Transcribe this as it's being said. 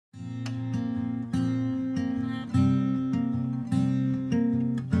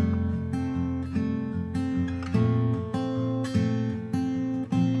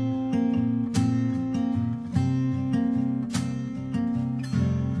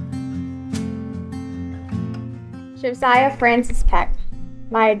Josiah Francis Peck,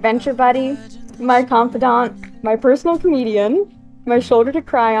 my adventure buddy, my confidant, my personal comedian, my shoulder to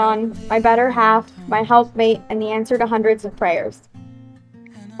cry on, my better half, my helpmate, and the answer to hundreds of prayers.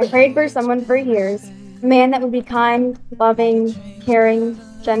 I prayed for someone for years, a man that would be kind, loving, caring,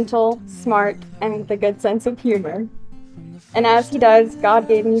 gentle, smart, and with a good sense of humor. And as he does, God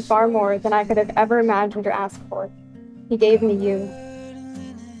gave me far more than I could have ever imagined or asked for. He gave me you.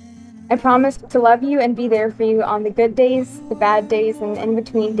 I promised to love you and be there for you on the good days, the bad days, and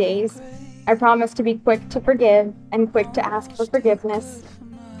in-between days. I promised to be quick to forgive and quick to ask for forgiveness.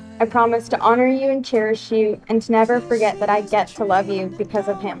 I promised to honor you and cherish you and to never forget that I get to love you because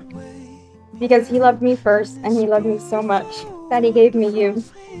of him. Because he loved me first, and he loved me so much that he gave me you.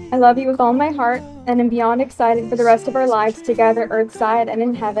 I love you with all my heart and am beyond excited for the rest of our lives together, earthside and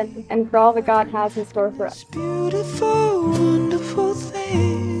in heaven, and for all that God has in store for us. Beautiful, wonderful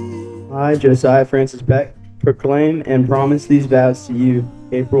thing. I, Josiah Francis Peck, proclaim and promise these vows to you,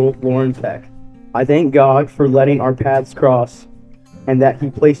 April Lauren Peck. I thank God for letting our paths cross and that he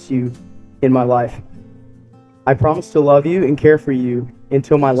placed you in my life. I promise to love you and care for you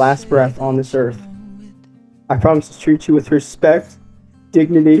until my last breath on this earth. I promise to treat you with respect,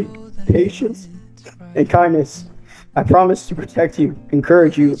 dignity, patience, and kindness. I promise to protect you,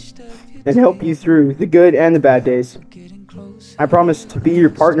 encourage you, and help you through the good and the bad days. I promise to be your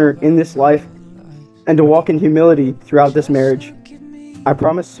partner in this life and to walk in humility throughout this marriage. I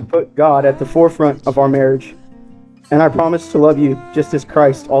promise to put God at the forefront of our marriage. And I promise to love you just as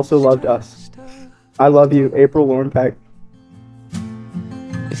Christ also loved us. I love you, April Lauren Peck.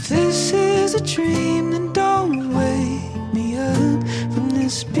 If this is a dream, then don't wake me up from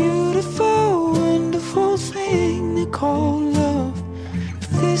this beautiful, wonderful thing they call love. If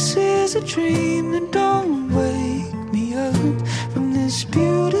this is a dream, then don't wake me up from this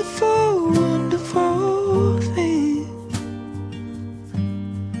beautiful, wonderful thing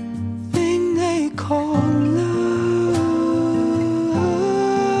they call love.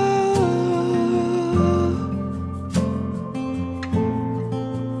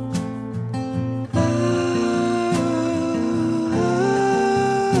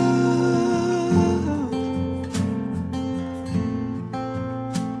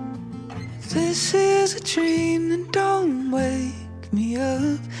 If this is a dream, then don't wake me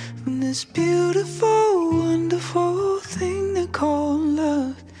up from this beautiful, wonderful thing they call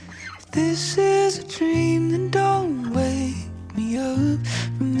love. If this is a dream, then don't wake me up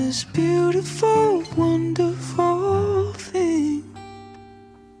from this beautiful, wonderful thing.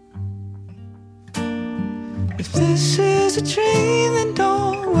 If this is a dream, then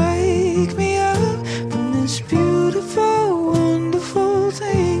don't wake me up from this beautiful, wonderful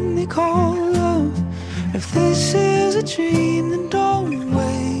thing they call love. If this is a dream, then